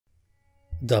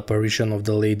The apparition of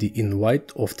the Lady in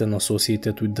White, often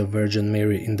associated with the Virgin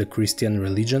Mary in the Christian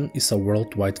religion, is a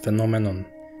worldwide phenomenon.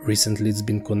 Recently it's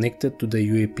been connected to the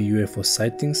UAP-UFO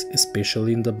sightings,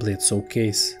 especially in the Bledsoe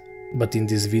case. But in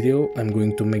this video I'm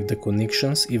going to make the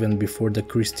connections even before the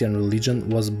Christian religion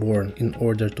was born, in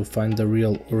order to find the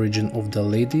real origin of the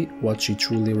lady, what she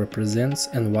truly represents,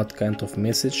 and what kind of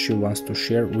message she wants to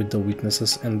share with the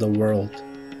witnesses and the world.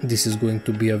 This is going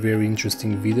to be a very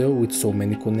interesting video with so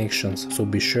many connections, so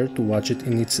be sure to watch it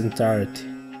in its entirety.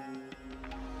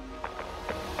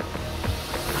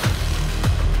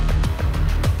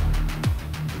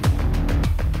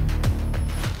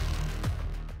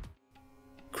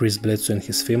 Chris Bledsoe and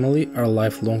his family are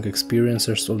lifelong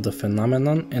experiencers of the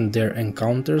phenomenon, and their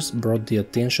encounters brought the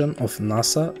attention of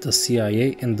NASA, the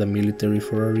CIA and the military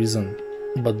for a reason.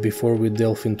 But before we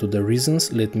delve into the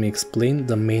reasons, let me explain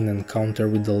the main encounter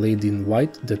with the Lady in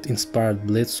White that inspired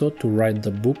Bledsoe to write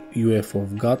the book UFO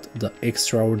of God, the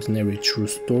extraordinary true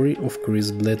story of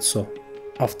Chris Bledsoe.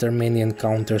 After many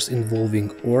encounters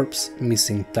involving orbs,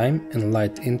 missing time and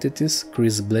light entities,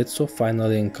 Chris Bledsoe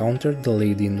finally encountered the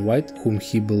Lady in White, whom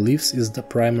he believes is the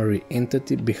primary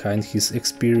entity behind his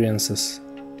experiences.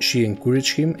 She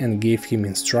encouraged him and gave him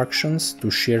instructions to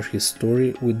share his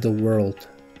story with the world.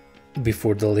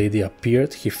 Before the lady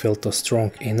appeared, he felt a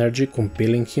strong energy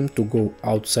compelling him to go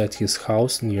outside his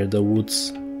house near the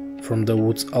woods. From the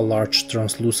woods a large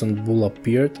translucent bull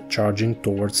appeared, charging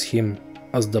towards him.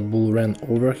 As the bull ran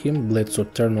over him, Bledsoe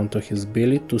turned onto his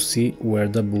belly to see where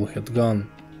the bull had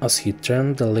gone. As he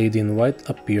turned, the Lady in White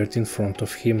appeared in front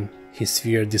of him. His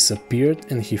fear disappeared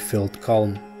and he felt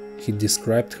calm. He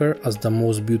described her as the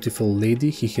most beautiful lady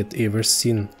he had ever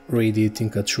seen,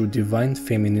 radiating a true divine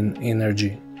feminine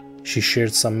energy. She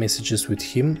shared some messages with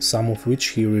him, some of which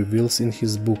he reveals in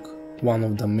his book. One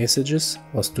of the messages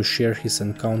was to share his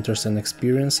encounters and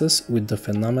experiences with the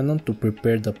phenomenon to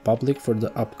prepare the public for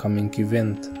the upcoming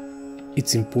event.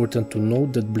 It's important to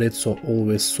note that Bledsoe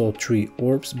always saw 3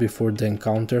 orbs before the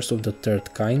encounters of the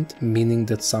third kind, meaning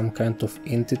that some kind of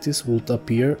entities would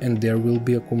appear and there will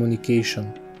be a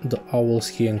communication. The owls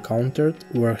he encountered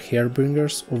were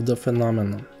harbingers of the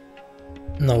phenomenon.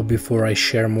 Now, before I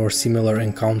share more similar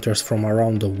encounters from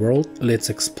around the world,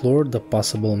 let's explore the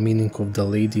possible meaning of the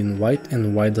Lady in White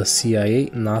and why the CIA,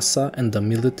 NASA and the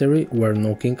military were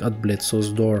knocking at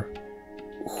Bledsoe's door.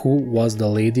 Who was the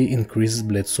lady in Chris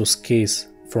Bledsoe's case?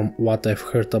 From what I've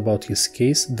heard about his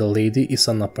case, the lady is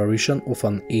an apparition of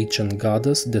an ancient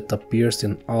goddess that appears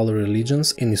in all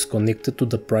religions and is connected to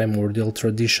the primordial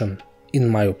tradition. In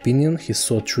my opinion, he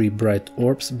saw 3 bright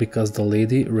orbs because the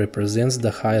lady represents the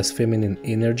highest feminine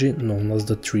energy known as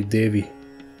the Three Devi.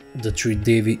 The Three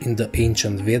Devi in the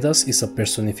ancient Vedas is a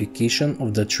personification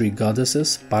of the 3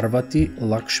 goddesses Parvati,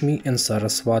 Lakshmi and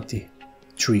Saraswati.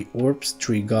 3 orbs,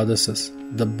 3 goddesses.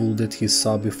 The bull that he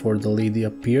saw before the lady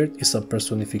appeared is a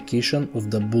personification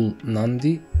of the bull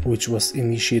Nandi, which was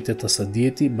initiated as a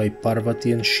deity by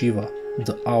Parvati and Shiva.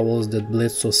 The owls that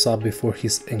Bledsoe saw before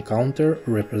his encounter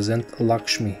represent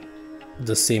Lakshmi.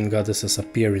 The same goddesses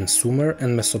appear in Sumer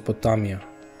and Mesopotamia.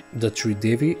 The 3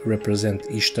 Devi represent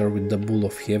Ishtar with the bull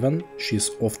of heaven. She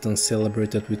is often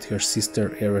celebrated with her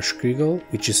sister Ereshkigal,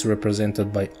 which is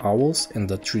represented by owls, and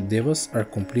the 3 Devas are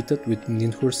completed with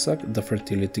Ninhursag, the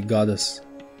fertility goddess.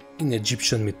 In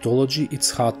Egyptian mythology,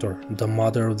 it's Hathor, the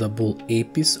mother of the bull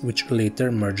Apis, which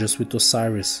later merges with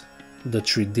Osiris. The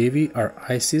 3 Devi are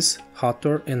Isis,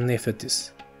 Hathor and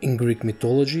Nephthys. In Greek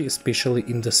mythology, especially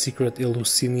in the secret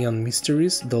Eleusinian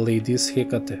mysteries, the lady is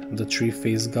Hecate, the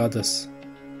 3-faced goddess.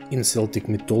 In Celtic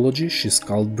mythology, she's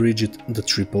called Bridget, the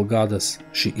triple goddess.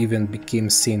 She even became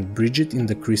Saint Bridget in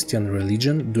the Christian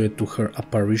religion due to her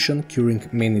apparition curing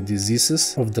many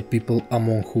diseases of the people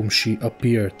among whom she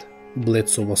appeared.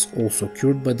 Bledsoe was also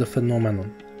cured by the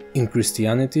phenomenon. In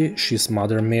Christianity, she is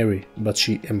Mother Mary, but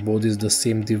she embodies the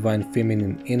same divine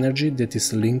feminine energy that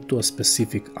is linked to a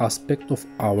specific aspect of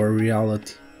our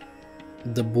reality.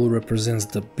 The bull represents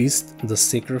the beast, the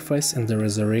sacrifice and the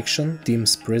resurrection,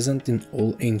 themes present in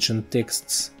all ancient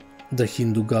texts. The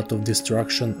Hindu god of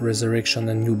destruction, resurrection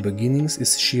and new beginnings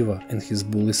is Shiva, and his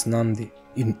bull is Nandi.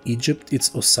 In Egypt,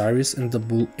 it's Osiris and the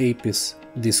bull Apis.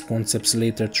 These concepts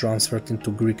later transferred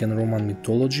into Greek and Roman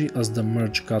mythology as the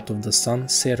merged god of the sun,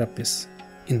 Serapis.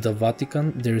 In the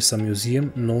Vatican, there is a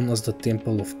museum known as the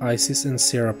Temple of Isis and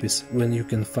Serapis, where you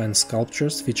can find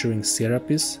sculptures featuring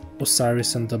Serapis,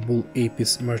 Osiris and the bull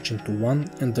Apis merged into one,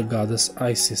 and the goddess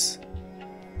Isis.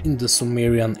 In the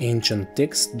Sumerian ancient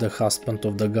text, the husband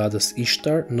of the goddess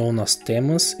Ishtar, known as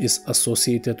Tammuz, is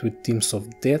associated with themes of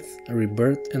death,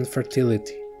 rebirth and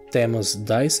fertility. Tammuz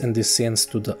dies and descends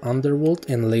to the underworld,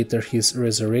 and later he is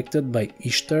resurrected by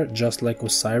Ishtar, just like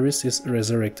Osiris is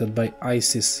resurrected by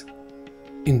Isis.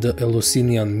 In the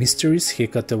Eleusinian mysteries,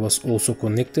 Hecate was also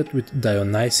connected with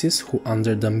Dionysus, who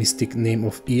under the mystic name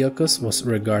of Iacchus was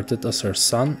regarded as her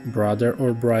son, brother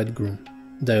or bridegroom.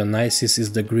 Dionysus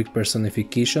is the Greek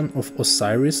personification of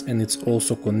Osiris, and it's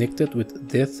also connected with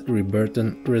death, rebirth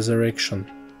and resurrection.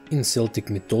 In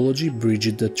Celtic mythology,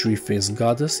 Brigid, the three-faced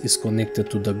goddess, is connected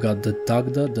to the god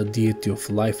Dagda, the deity of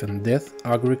life and death,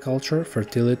 agriculture,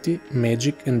 fertility,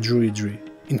 magic and druidry.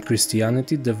 In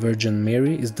Christianity, the Virgin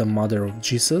Mary is the mother of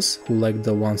Jesus, who, like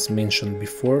the ones mentioned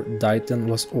before, died and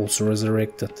was also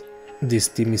resurrected. This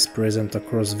theme is present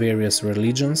across various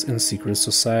religions and secret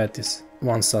societies.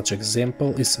 One such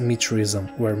example is Mithraism,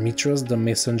 where Mithras, the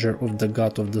messenger of the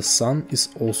god of the sun, is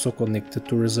also connected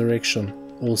to resurrection.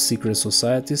 All secret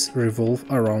societies revolve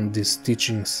around these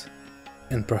teachings.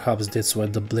 And perhaps that's why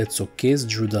the Bledsoe case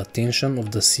drew the attention of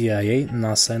the CIA,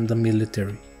 NASA and the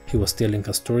military. He was telling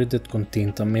a story that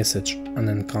contained a message, an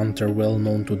encounter well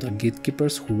known to the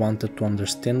gatekeepers who wanted to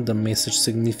understand the message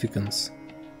significance.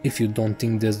 If you don't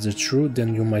think that's the truth,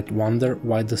 then you might wonder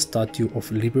why the Statue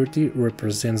of Liberty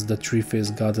represents the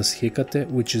three-faced goddess Hecate,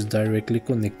 which is directly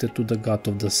connected to the god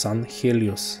of the sun,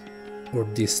 Helios. Or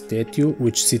this statue,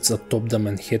 which sits atop the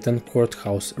Manhattan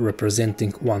courthouse,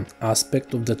 representing one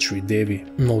aspect of the Tree Devi.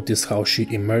 Notice how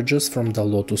she emerges from the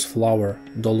lotus flower.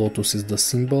 The lotus is the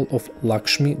symbol of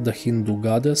Lakshmi, the Hindu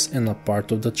goddess, and a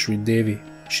part of the Tree Devi.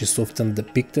 She's often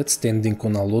depicted standing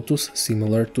on a lotus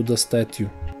similar to the statue.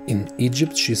 In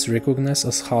Egypt, she is recognized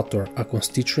as Hathor, a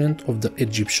constituent of the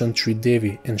Egyptian Tree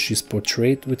Devi, and she is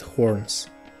portrayed with horns.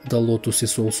 The lotus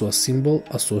is also a symbol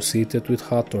associated with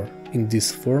Hathor. In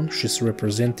this form, she is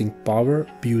representing power,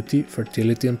 beauty,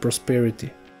 fertility and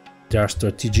prosperity. There are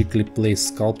strategically placed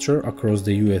sculptures across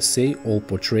the USA, all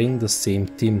portraying the same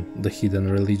theme, the hidden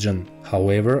religion.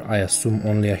 However, I assume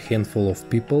only a handful of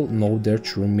people know their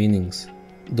true meanings.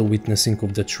 The witnessing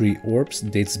of the three orbs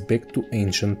dates back to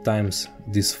ancient times.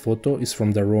 This photo is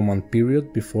from the Roman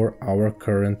period before our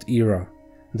current era.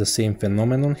 The same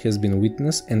phenomenon has been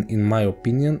witnessed, and in my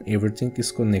opinion everything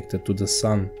is connected to the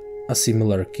sun. A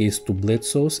similar case to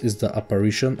Bledsoe's is the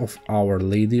apparition of Our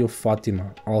Lady of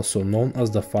Fatima, also known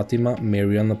as the Fatima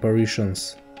Marian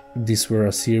apparitions. These were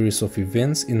a series of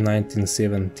events in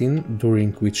 1917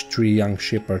 during which three young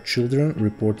shepherd children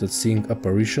reported seeing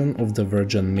apparition of the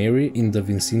Virgin Mary in the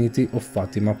vicinity of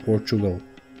Fatima, Portugal.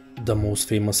 The most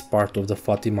famous part of the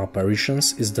Fatima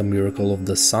apparitions is the miracle of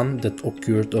the sun that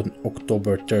occurred on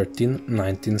October 13,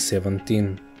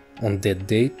 1917. On that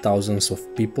day, thousands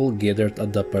of people gathered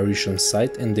at the apparition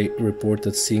site and they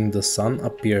reported seeing the sun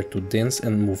appear to dance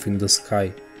and move in the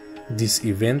sky. This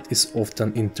event is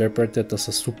often interpreted as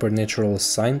a supernatural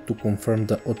sign to confirm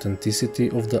the authenticity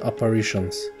of the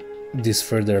apparitions. This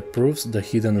further proves the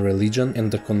hidden religion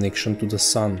and the connection to the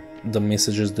sun. The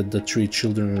messages that the three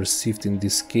children received in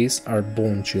this case are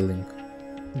bone-chilling.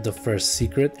 The first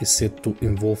secret is said to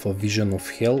involve a vision of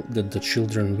hell that the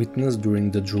children witnessed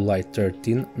during the July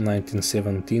 13,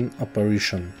 1917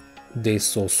 apparition. They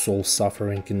saw souls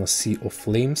suffering in a sea of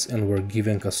flames and were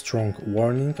given a strong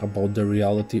warning about the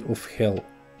reality of hell.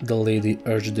 The lady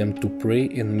urged them to pray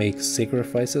and make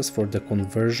sacrifices for the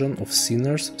conversion of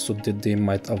sinners so that they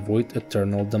might avoid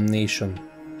eternal damnation.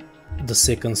 The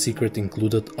second secret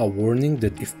included a warning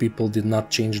that if people did not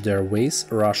change their ways,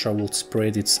 Russia would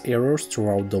spread its errors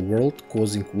throughout the world,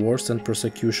 causing wars and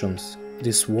persecutions.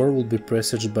 This war would be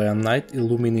presaged by a night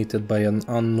illuminated by an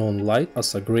unknown light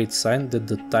as a great sign that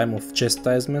the time of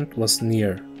chastisement was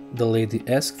near. The lady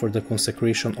asked for the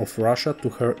consecration of Russia to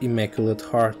her Immaculate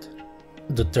Heart.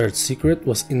 The third secret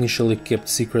was initially kept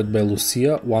secret by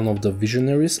Lucia, one of the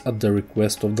visionaries, at the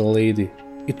request of the lady.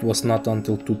 It was not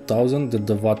until 2000 that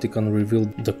the Vatican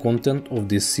revealed the content of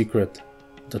this secret.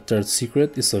 The third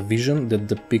secret is a vision that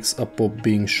depicts a pope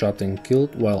being shot and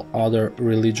killed while other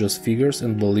religious figures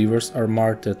and believers are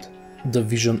martyred. The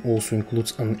vision also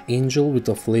includes an angel with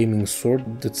a flaming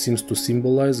sword that seems to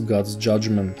symbolize God's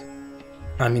judgment.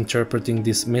 I'm interpreting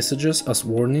these messages as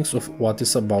warnings of what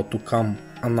is about to come,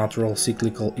 a natural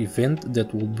cyclical event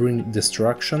that will bring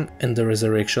destruction and the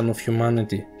resurrection of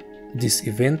humanity. This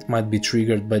event might be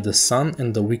triggered by the sun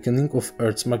and the weakening of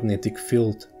Earth's magnetic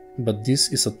field. But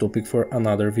this is a topic for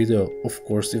another video, of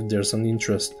course if there's an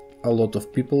interest. A lot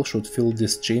of people should feel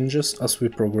these changes as we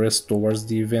progress towards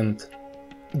the event.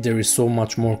 There is so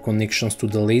much more connections to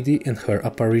the lady and her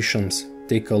apparitions.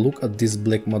 Take a look at this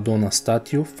Black Madonna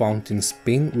statue found in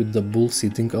Spain with the bull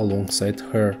sitting alongside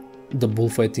her. The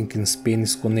bullfighting in Spain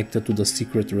is connected to the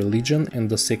secret religion and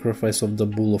the sacrifice of the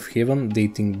bull of heaven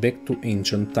dating back to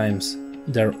ancient times.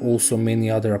 There are also many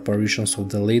other apparitions of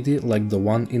the lady like the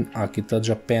one in Akita,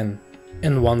 Japan.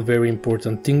 And one very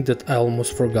important thing that I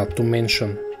almost forgot to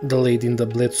mention. The lady in the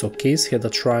Bledsoe case had a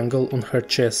triangle on her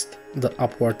chest. The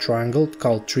upward triangle,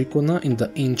 called Trikona in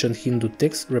the ancient Hindu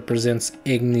text, represents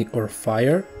Agni or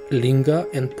fire, Linga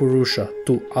and Purusha,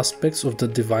 two aspects of the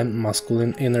divine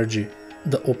masculine energy.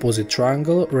 The opposite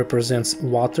triangle represents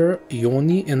water,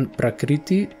 Yoni and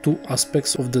Prakriti, two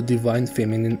aspects of the divine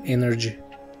feminine energy.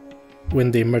 When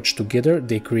they merge together,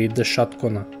 they create the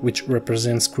Shatkona, which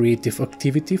represents creative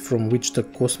activity from which the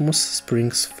cosmos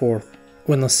springs forth.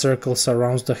 When a circle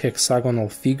surrounds the hexagonal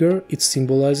figure, it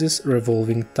symbolizes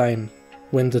revolving time.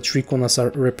 When the trikonas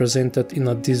are represented in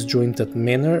a disjointed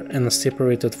manner and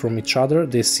separated from each other,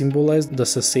 they symbolize the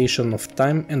cessation of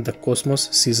time and the cosmos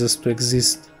ceases to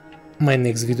exist. My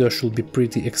next video should be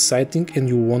pretty exciting and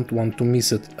you won't want to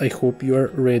miss it. I hope you are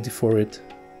ready for it.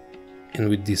 And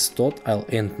with this thought, I'll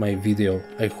end my video.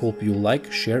 I hope you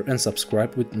like, share and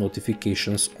subscribe with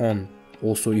notifications on.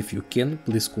 Also, if you can,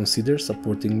 please consider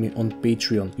supporting me on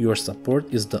Patreon. Your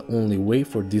support is the only way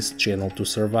for this channel to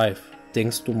survive.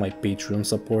 Thanks to my Patreon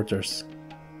supporters.